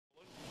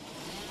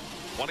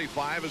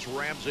25 is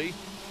Ramsey.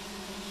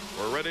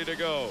 We're ready to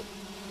go.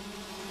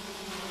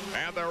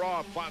 And they're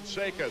off.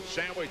 Fonseca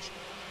sandwiched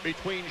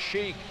between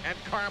Sheik and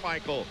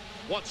Carmichael.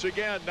 Once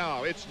again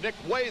now, it's Nick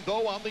Way,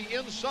 though, on the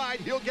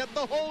inside. He'll get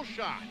the whole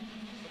shot.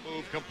 The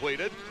move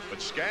completed,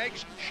 but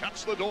Skaggs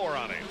shuts the door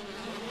on him.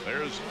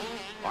 There's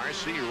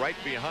RC right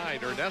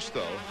behind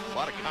Ernesto. A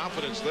lot of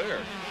confidence there.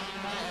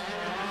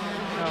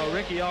 Oh,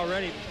 Ricky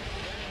already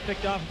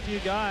picked off a few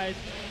guys.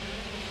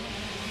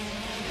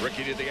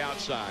 Ricky to the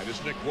outside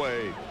is Nick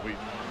Way. We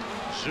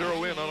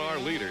zero in on our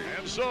leader.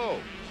 And so,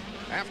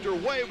 after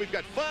Way, we've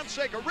got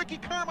Fonseca. Ricky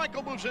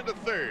Carmichael moves into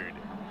third.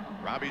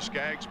 Robbie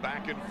Skaggs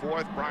back in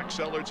fourth. Brock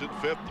Sellards in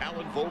fifth.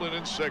 Tallon Vohland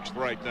in sixth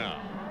right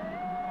now.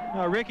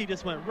 No, Ricky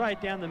just went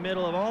right down the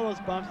middle of all those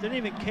bumps. Didn't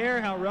even care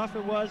how rough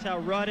it was, how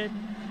rutted.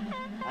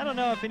 I don't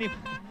know if he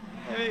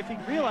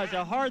realized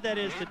how hard that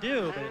is to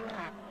do. But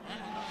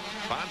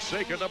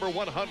Fonseca, number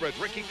 100.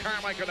 Ricky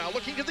Carmichael now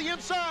looking to the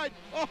inside.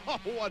 Oh,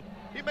 what?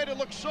 He made it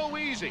look so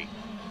easy.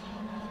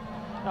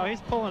 No, he's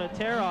pulling a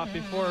tear off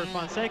before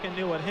Fonseca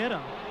knew what hit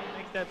him.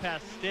 Makes that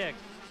pass stick.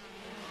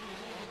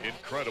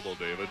 Incredible,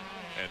 David.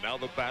 And now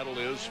the battle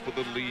is for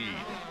the lead.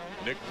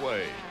 Nick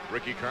Way,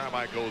 Ricky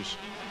Carmichael's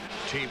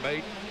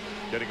teammate,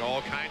 getting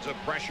all kinds of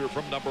pressure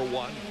from number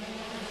 1.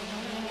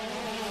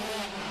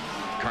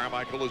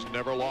 Carmichael has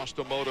never lost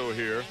a moto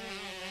here.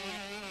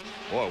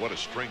 Boy, what a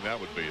string that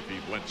would be if he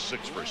went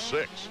 6 for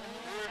 6.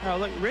 Oh,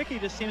 look, Ricky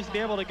just seems to be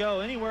able to go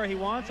anywhere he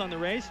wants on the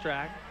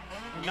racetrack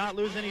and not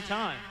lose any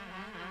time.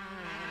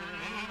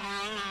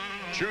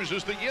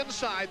 Chooses the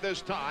inside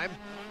this time.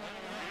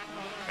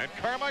 And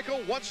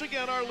Carmichael once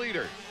again our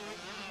leader.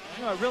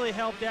 You know, what really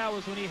helped out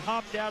was when he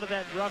hopped out of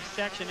that rough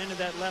section into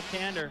that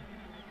left-hander.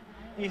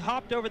 He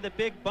hopped over the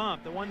big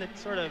bump, the one that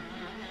sort of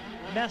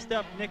messed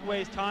up Nick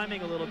Way's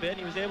timing a little bit.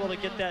 He was able to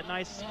get that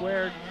nice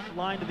squared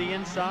line to the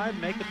inside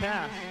and make the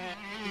pass.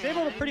 He's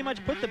able to pretty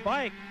much put the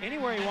bike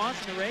anywhere he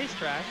wants in the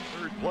racetrack.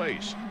 Third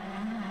place.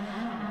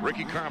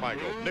 Ricky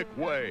Carmichael, Nick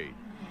Way,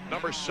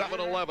 number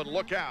 711,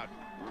 look out.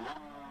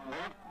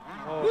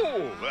 Oh,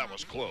 whoa, that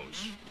was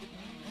close.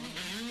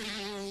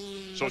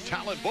 So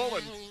Tallon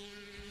Vohland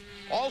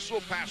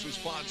also passes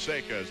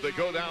Fonseca as they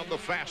go down the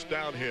fast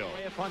downhill.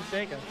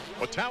 Fonseca.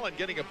 Well, Tallon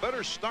getting a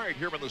better start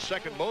here in the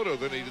second moto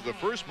than he did the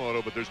first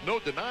moto, but there's no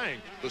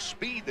denying the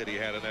speed that he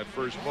had in that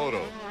first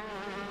moto.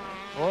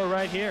 Or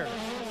right here.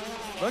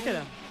 Look at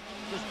him.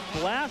 Just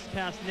blast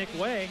past Nick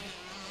Way.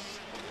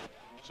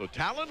 So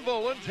Tallon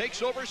Vohland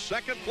takes over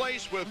second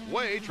place with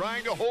Way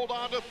trying to hold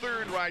on to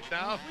third right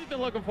now. We've been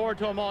looking forward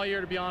to him all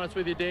year, to be honest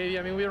with you, Davey.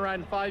 I mean, we've been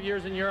riding 5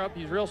 years in Europe.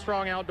 He's real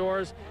strong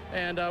outdoors,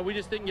 and we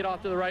just didn't get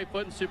off to the right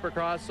foot in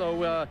Supercross,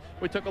 so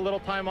we took a little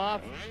time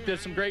off, did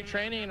some great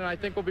training, and I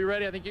think we'll be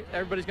ready. I think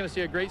everybody's going to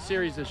see a great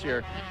series this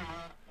year.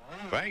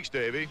 Thanks,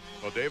 Davey.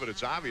 Well, David,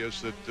 it's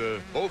obvious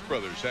that both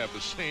brothers have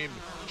the same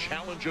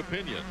challenge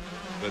opinion,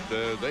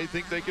 that they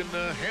think they can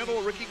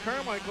handle Ricky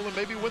Carmichael and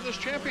maybe win this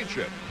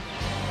championship.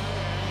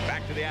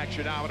 Back to the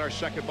action now in our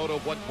second moto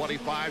of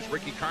 125s.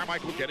 Ricky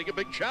Carmichael getting a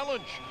big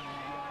challenge.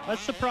 That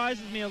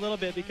surprises me a little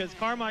bit because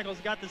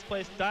Carmichael's got this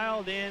place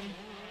dialed in,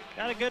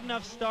 got a good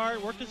enough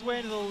start, worked his way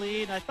into the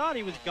lead, and I thought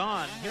he was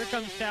gone. Here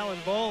comes Tallon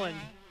Vohland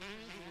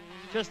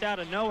just out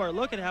of nowhere.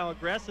 Look at how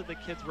aggressive the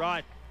kids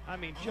ride. I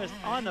mean, just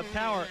on the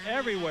power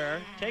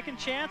everywhere, taking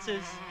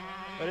chances,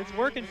 but it's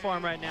working for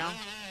him right now.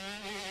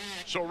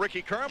 So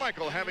Ricky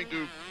Carmichael having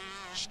to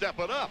step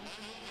it up.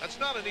 That's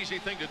not an easy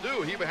thing to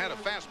do. He had a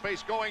fast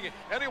pace going.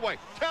 Anyway,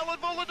 Tallon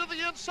Vohland to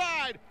the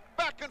inside.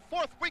 Back and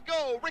forth we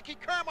go. Ricky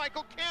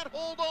Carmichael can't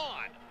hold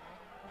on.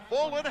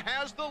 Vohland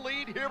has the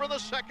lead here in the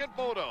second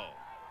moto.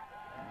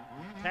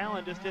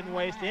 Tallon just didn't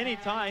waste any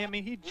time. I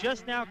mean, he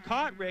just now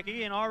caught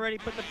Ricky and already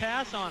put the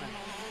pass on him.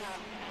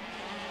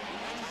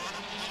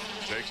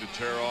 Takes a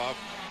tear off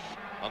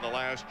on the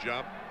last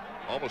jump.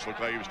 Almost looked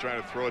like he was trying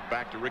to throw it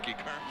back to Ricky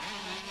Carmichael.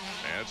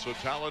 And so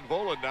Tallon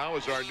Vohland now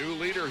is our new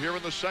leader here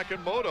in the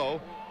second moto.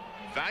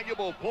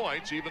 Valuable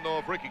points, even though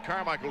if Ricky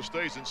Carmichael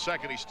stays in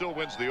second, he still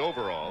wins the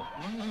overall.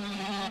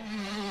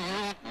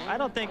 I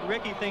don't think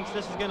Ricky thinks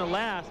this is going to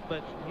last,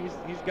 but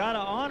he's got to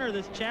honor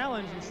this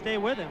challenge and stay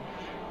with him.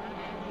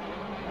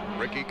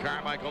 Ricky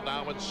Carmichael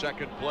now in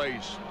second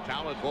place.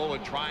 Tallon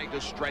Vohland trying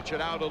to stretch it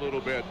out a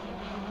little bit.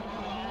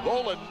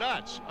 Vohland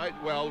nuts.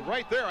 Well,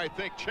 right there, I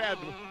think Chad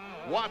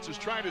Watts is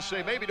trying to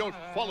say maybe don't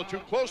follow too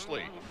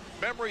closely.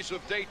 Memories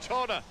of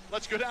Daytona.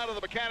 Let's go down to the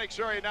mechanics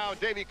area now.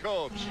 Davey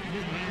Combs.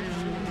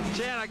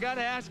 Chad, I got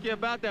to ask you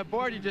about that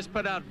board you just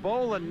put out.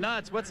 Vohland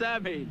nuts. What's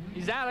that mean?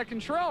 He's out of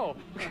control.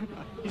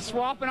 He's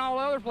swapping all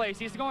over the place.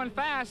 He's going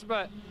fast,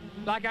 but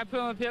like I put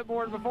on the pit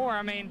board before,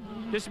 I mean,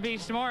 just to be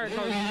smart.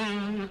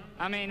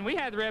 I mean, we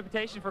had the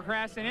reputation for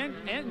crashing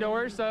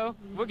indoors, so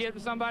we'll give it to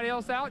somebody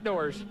else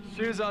outdoors.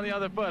 Shoes on the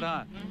other foot,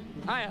 huh?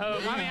 I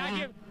hope. I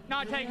mean,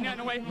 not taking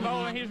nothing away from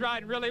Vohland. He's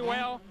riding really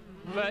well,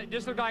 but it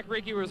just looked like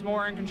Ricky was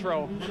more in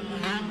control.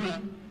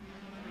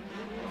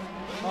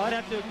 Well, I'd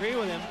have to agree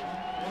with him,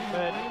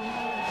 but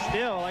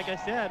still, like I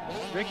said,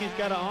 Ricky's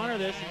got to honor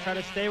this and try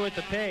to stay with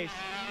the pace.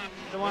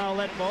 Don't want to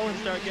let Vohland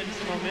start getting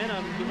some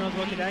momentum. Who knows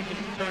what that could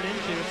turn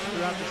into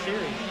throughout the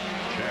series.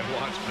 Chad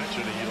Watts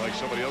mentioned he'd like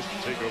somebody else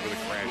to take over the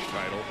Crash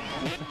title.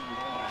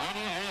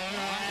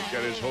 He's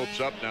got his hopes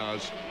up now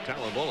as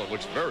Tallon Vohland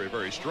looks very,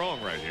 very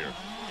strong right here.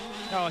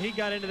 Oh, he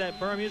got into that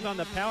berm. He was on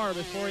the power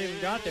before he even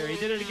got there. He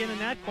did it again in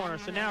that corner.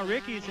 So now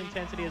Ricky's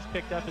intensity has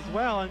picked up as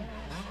well. And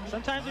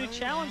sometimes we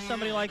challenge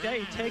somebody like that.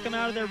 You take them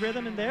out of their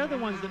rhythm, and they're the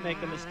ones that make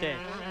the mistake.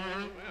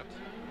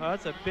 Oh,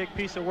 that's a big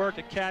piece of work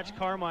to catch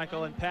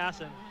Carmichael and pass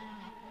him.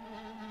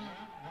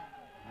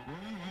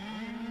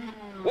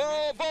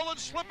 Whoa, Vohland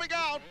slipping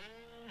out.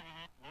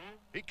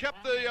 He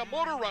kept the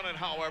motor running,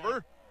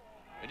 however.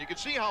 And you can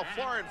see how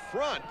far in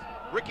front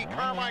Ricky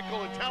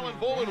Carmichael and Tallon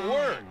Vohland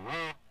were.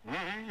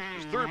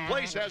 His third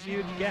place has a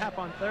huge gap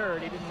on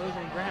third. He didn't lose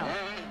any ground.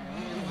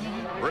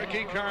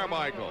 Ricky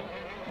Carmichael.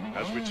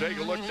 As we take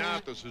a look now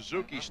at the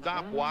Suzuki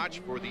stopwatch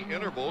for the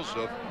intervals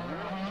of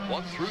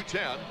 1 through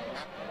 10.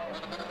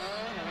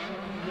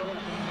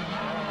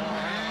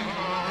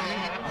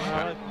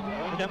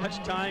 With that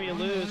much time you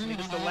lose, and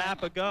just a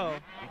lap ago.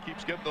 He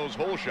keeps getting those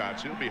hole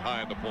shots. He'll be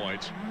high in the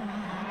points.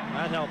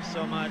 That helps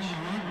so much.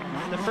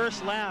 The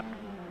first lap,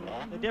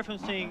 the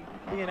difference between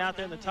being out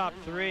there in the top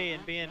 3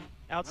 and being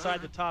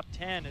outside the top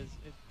 10 is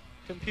it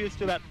computes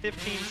to about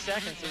 15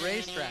 seconds a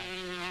racetrack.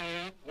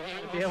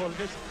 To be able to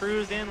just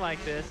cruise in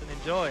like this and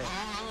enjoy it.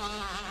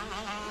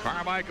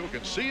 Carmichael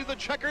can see the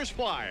checkers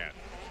flying.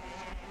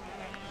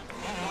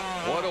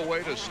 What a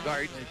way to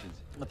start.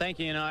 Well, thank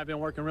you. You know, I've been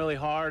working really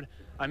hard.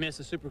 I missed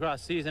the Supercross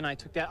season. I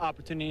took that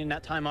opportunity and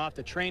that time off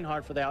to train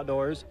hard for the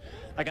outdoors.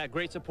 I got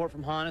great support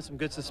from Honda, some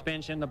good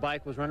suspension. The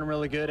bike was running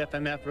really good.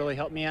 FMF really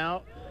helped me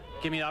out,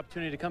 give me the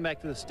opportunity to come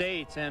back to the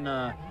States. And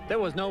there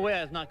was no way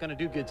I was not going to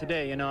do good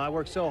today. You know, I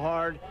worked so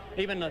hard.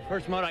 Even the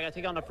first moto, I got to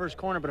take on the first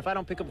corner. But if I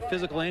don't pick up a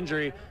physical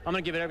injury, I'm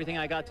going to give it everything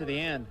I got to the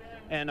end.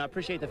 And I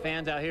appreciate the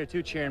fans out here,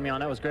 too, cheering me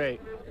on. That was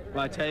great.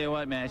 Well, I tell you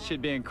what, man, it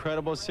should be an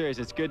incredible series.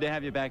 It's good to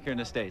have you back here in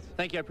the States.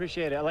 Thank you. I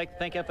appreciate it. I'd like to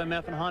thank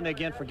FMF and Honda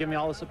again for giving me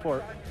all the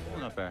support.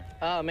 Not fair.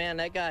 Oh, man,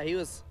 that guy, he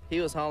was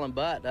hauling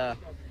butt.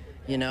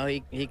 You know,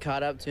 he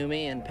caught up to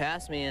me and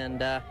passed me,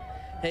 and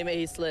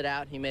he slid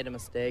out. He made a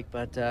mistake,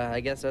 but I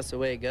guess that's the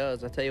way it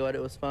goes. I tell you what,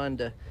 it was fun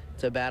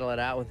to battle it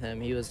out with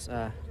him. He was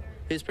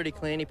pretty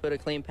clean. He put a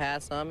clean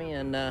pass on me,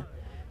 and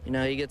you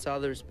know, he gets all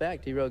the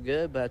respect. He rode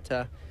good,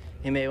 but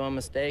he made one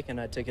mistake, and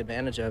I took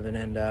advantage of it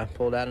and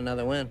pulled out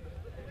another win.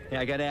 Yeah,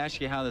 I got to ask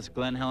you how this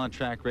Glen Helen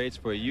track rates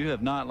for you. You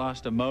have not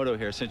lost a moto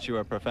here since you were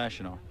a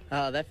professional.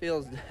 Oh, that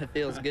feels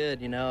good.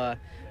 You know,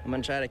 I'm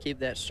gonna try to keep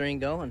that string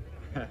going.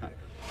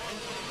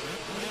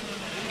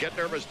 Get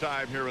nervous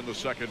time here in the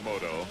second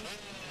moto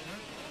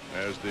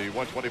as the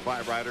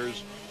 125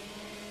 riders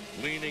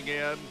leaning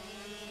in.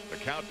 The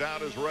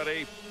countdown is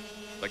ready.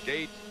 The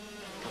gate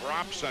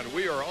drops, and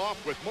we are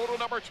off with moto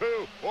number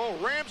 2. Oh,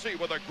 Ramsey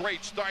with a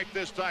great start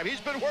this time. He's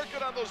been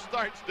working on those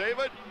starts,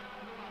 David.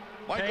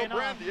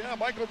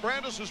 Michael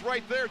Brandes is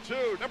right there,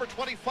 too. Number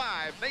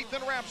 25,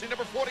 Nathan Ramsey.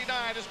 Number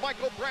 49 is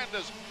Michael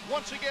Brandes,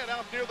 once again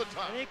out near the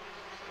top.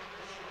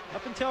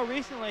 Up until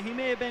recently, he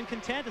may have been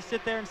content to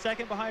sit there in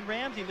second behind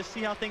Ramsey to see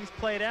how things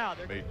played out.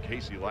 Made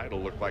Casey Lytle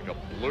look like a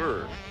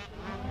blur.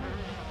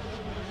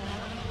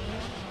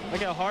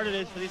 Look how hard it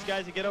is for these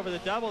guys to get over the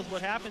doubles.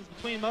 What happens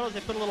between motos,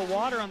 they put a little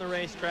water on the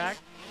racetrack.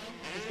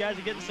 These guys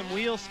are getting some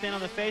wheel spin on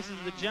the faces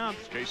of the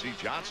jumps. Casey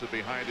Johnson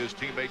behind his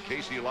teammate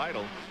Casey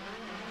Lytle.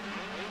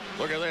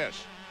 Look at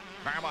this.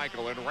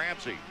 Carmichael and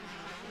Ramsey.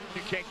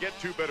 You can't get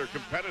two better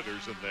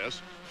competitors than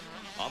this.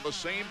 On the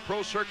same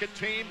pro circuit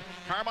team,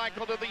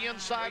 Carmichael to the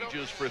inside.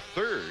 Just for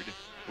third.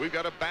 We've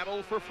got a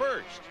battle for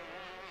first.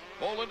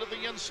 Vohland to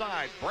the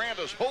inside.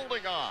 Brandes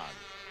holding on.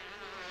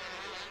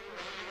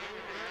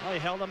 Well, he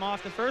held him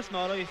off the first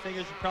moto. He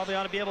figures he probably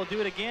ought to be able to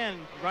do it again.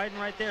 Riding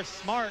right there,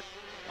 smart,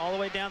 all the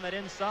way down that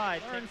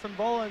inside. Learned from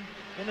Vohland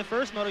in the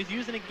first moto. He's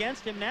using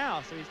against him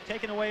now, so he's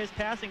taking away his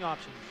passing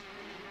options.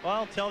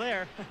 Well, till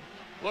there.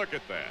 Look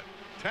at that.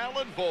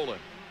 Tallon Vohland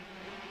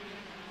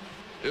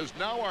is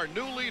now our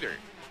new leader.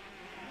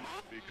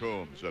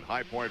 Coombs at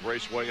High Point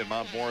Raceway in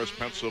Mount Morris,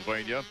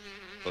 Pennsylvania.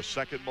 The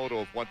second moto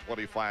of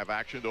 125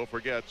 action. Don't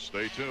forget,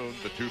 stay tuned.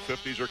 The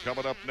 250s are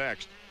coming up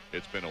next.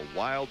 It's been a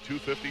wild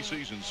 250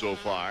 season so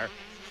far.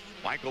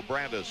 Michael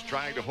Brandes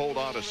trying to hold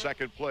on to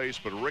second place,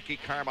 but Ricky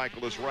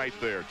Carmichael is right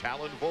there.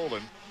 Tallon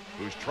Vohland,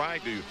 who's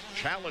trying to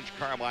challenge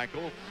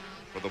Carmichael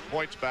for the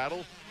points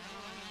battle,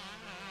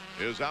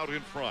 is out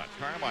in front.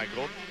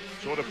 Carmichael,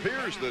 so it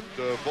appears that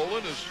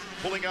Vohland is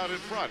pulling out in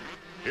front.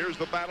 Here's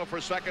the battle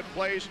for second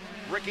place.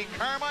 Ricky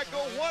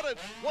Carmichael,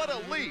 what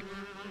a leap.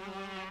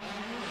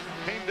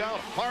 Came down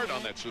hard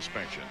on that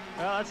suspension.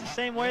 Well, that's the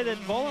same way that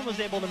Vohland was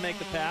able to make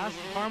the pass.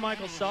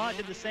 Carmichael saw it,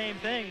 did the same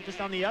thing,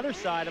 just on the other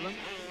side of him.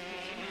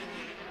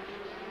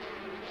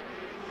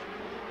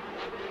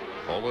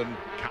 Vohland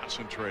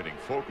concentrating,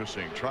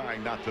 focusing,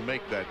 trying not to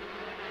make that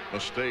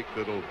mistake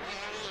that'll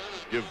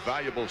give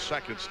valuable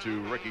seconds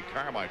to Ricky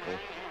Carmichael.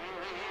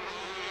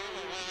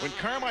 When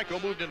Carmichael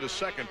moved into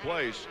second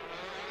place,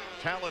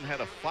 Tallon had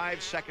a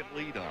 5-second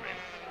lead on him.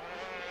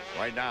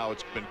 Right now,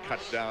 it's been cut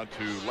down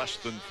to less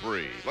than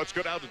 3. Let's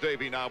go down to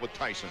Davey now with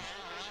Tyson.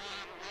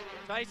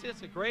 Tyson,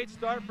 it's a great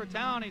start for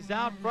Tallon. He's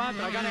out front,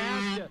 but I got to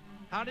ask you,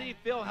 how did he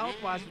feel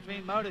health-wise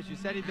between motos? You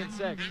said he'd been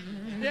sick.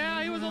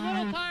 Yeah, he was a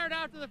little tired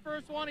after the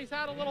first one. He's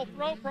had a little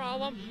throat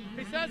problem.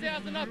 He says he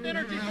has enough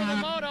energy for the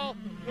moto.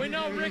 We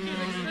know Ricky's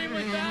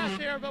extremely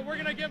fast here, but we're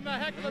going to give him a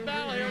heck of a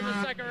battle here in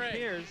the second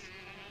race.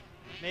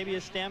 Maybe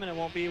his stamina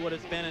won't be what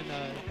it's been in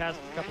the past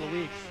couple of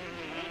weeks.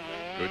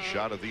 Good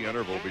shot at the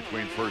interval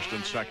between first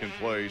and second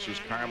place is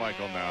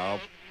Carmichael now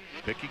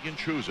picking and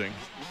choosing.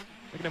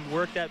 Look at him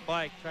work that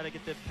bike, try to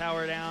get the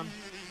power down.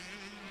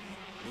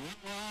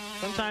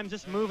 Sometimes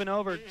just moving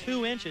over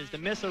 2 inches to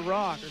miss a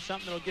rock or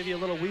something that'll give you a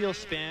little wheel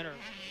spin, or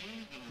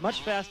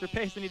much faster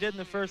pace than he did in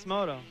the first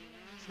moto.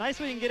 It's nice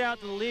when you can get out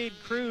to the lead,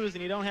 cruise,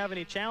 and you don't have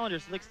any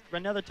challengers. Looks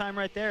another time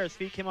right there, his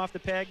feet came off the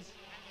pegs.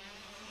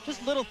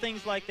 Just little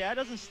things like that. It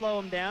doesn't slow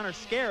him down or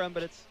scare him,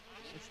 but it's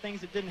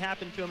things that didn't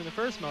happen to him in the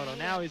first moto.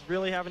 Now he's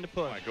really having to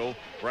push. Michael,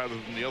 rather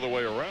than the other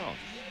way around.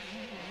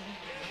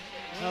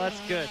 Well, that's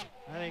good.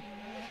 I think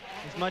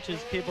as much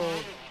as people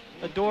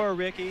adore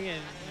Ricky,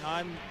 and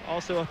I'm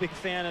also a big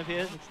fan of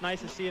his, it's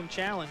nice to see him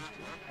challenged.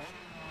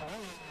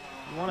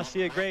 You want to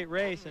see a great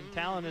race, and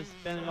Tallon has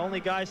been the only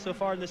guy so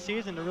far in the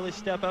season to really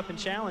step up and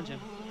challenge him.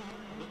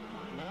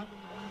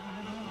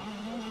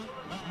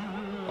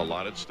 A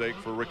lot at stake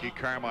for Ricky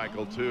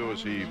Carmichael, too,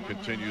 as he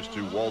continues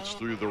to waltz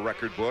through the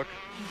record book.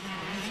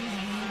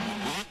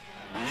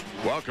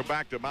 Welcome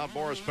back to Mount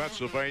Morris,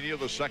 Pennsylvania,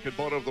 the second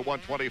moto of the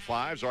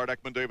 125s. Art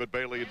Ekman, David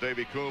Bailey, and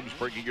Davey Coombs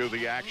bringing you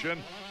the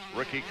action.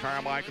 Ricky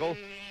Carmichael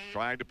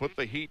trying to put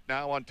the heat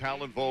now on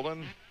Tallon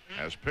Vohland.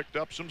 Has picked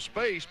up some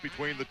space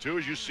between the two,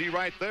 as you see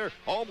right there,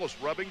 almost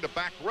rubbing the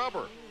back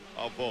rubber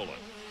of Vohland.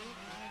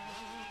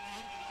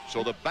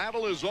 So the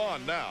battle is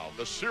on now.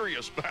 The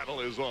serious battle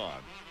is on.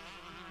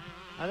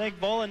 I think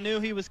Vohland knew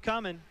he was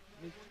coming.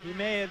 He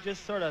may have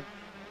just sort of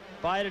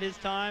bided his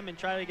time and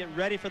tried to get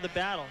ready for the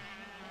battle.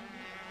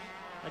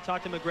 I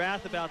talked to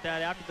McGrath about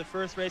that after the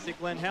first race at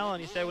Glen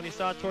Helen. He said when he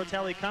saw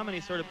Tortelli coming,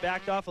 he sort of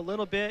backed off a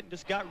little bit and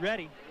just got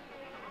ready.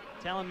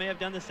 Tallon may have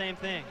done the same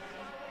thing.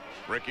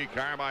 Ricky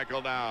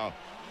Carmichael now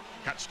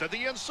cuts to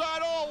the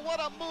inside. Oh, what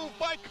a move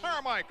by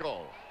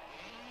Carmichael.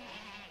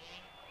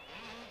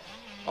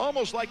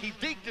 Almost like he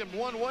deked him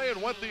one way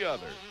and went the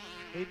other.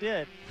 He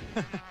did.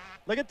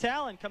 Look at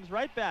Tallon, comes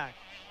right back.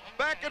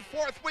 Back and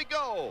forth we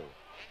go.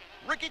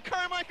 Ricky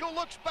Carmichael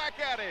looks back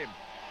at him.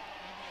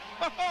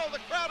 Oh, the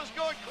crowd is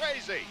going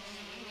crazy.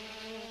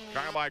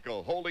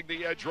 Carmichael holding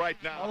the edge right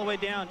now. All the way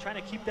down, trying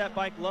to keep that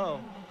bike low.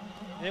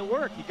 And it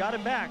worked, he got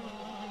him back.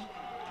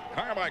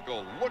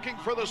 Carmichael looking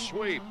for the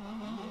sweep.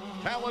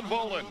 Tallon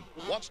Vohland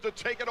wants to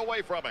take it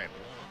away from him.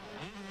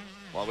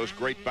 While this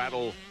great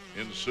battle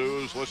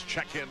ensues, let's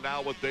check in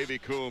now with Davey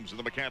Coombs in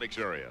the mechanics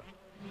area.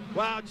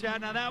 Wow,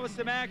 Chad, now that was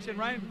some action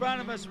right in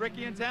front of us.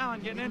 Ricky and Tallon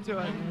getting into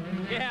it.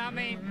 Yeah, I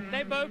mean,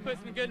 they both put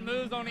some good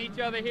moves on each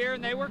other here,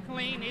 and they were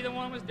clean. Neither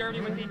one was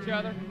dirty with each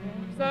other.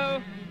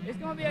 So it's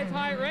going to be a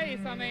tight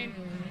race. I mean,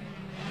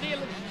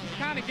 it's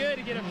kind of good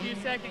to get a few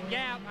second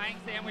gap. I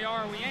ain't saying we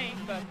are or we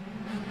ain't, but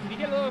if you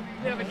get a little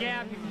bit of a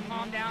gap, you can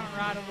calm down and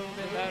ride a little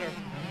bit better.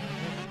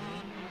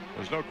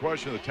 There's no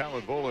question that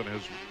Tallon Vohland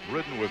has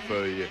ridden with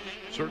a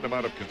certain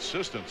amount of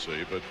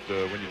consistency, but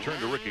when you turn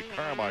to Ricky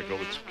Carmichael,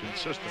 it's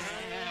consistent.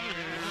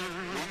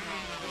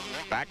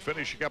 Back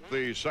finishing up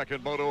the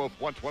second moto of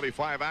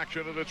 125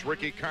 action, and it's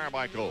Ricky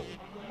Carmichael.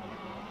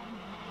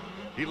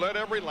 He led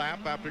every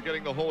lap after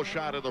getting the whole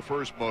shot in the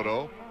first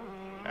moto.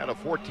 Had a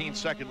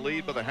 14-second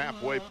lead by the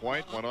halfway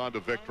point, went on to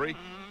victory.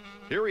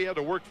 Here he had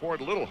to work for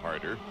it a little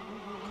harder.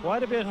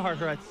 Quite a bit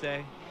harder, I'd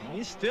say.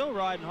 He's still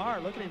riding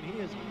hard. Look at him, he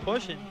is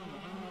pushing.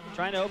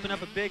 Trying to open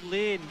up a big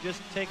lead and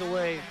just take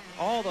away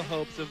all the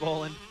hopes of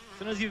Vohland. As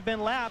soon as you've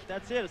been lapped,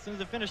 that's it. As soon as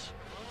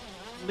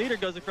the leader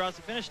goes across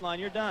the finish line,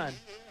 you're done.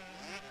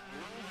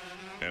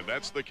 And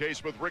that's the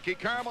case with Ricky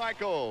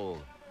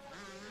Carmichael.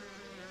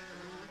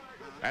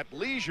 At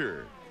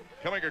leisure,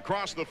 coming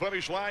across the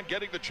finish line,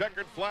 getting the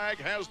checkered flag,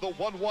 has the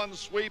 1-1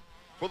 sweep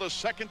for the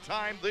second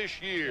time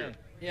this year.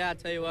 Yeah, I'll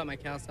tell you what, my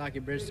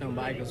Kawasaki Bridgestone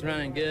bike was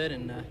running good,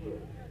 and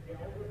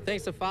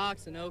thanks to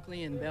Fox and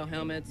Oakley and Bell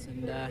Helmets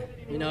and,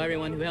 you know,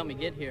 everyone who helped me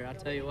get here. I'll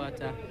tell you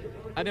what,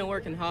 I've been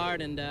working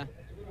hard, and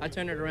I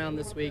turned it around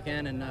this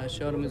weekend and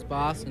showed him his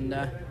boss, and,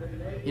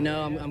 you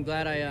know, I'm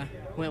glad I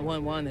went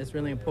 1-1. That's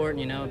really important,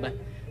 you know, but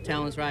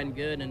Tallon's riding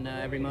good, and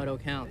every moto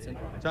counts. And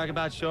talk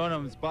about showing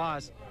him his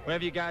boss.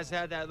 Whenever you guys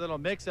had that little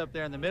mix-up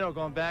there in the middle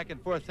going back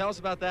and forth, tell us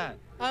about that.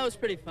 Oh, it was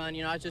pretty fun.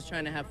 You know, I was just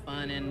trying to have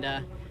fun,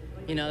 and,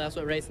 you know, that's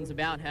what racing's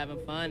about, having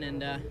fun,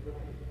 and,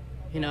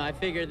 you know, I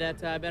figured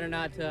that I better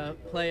not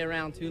play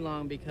around too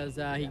long because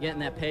he get in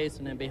that pace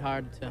and it'd be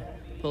hard to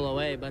pull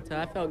away. But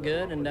I felt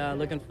good and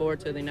looking forward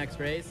to the next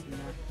race. And,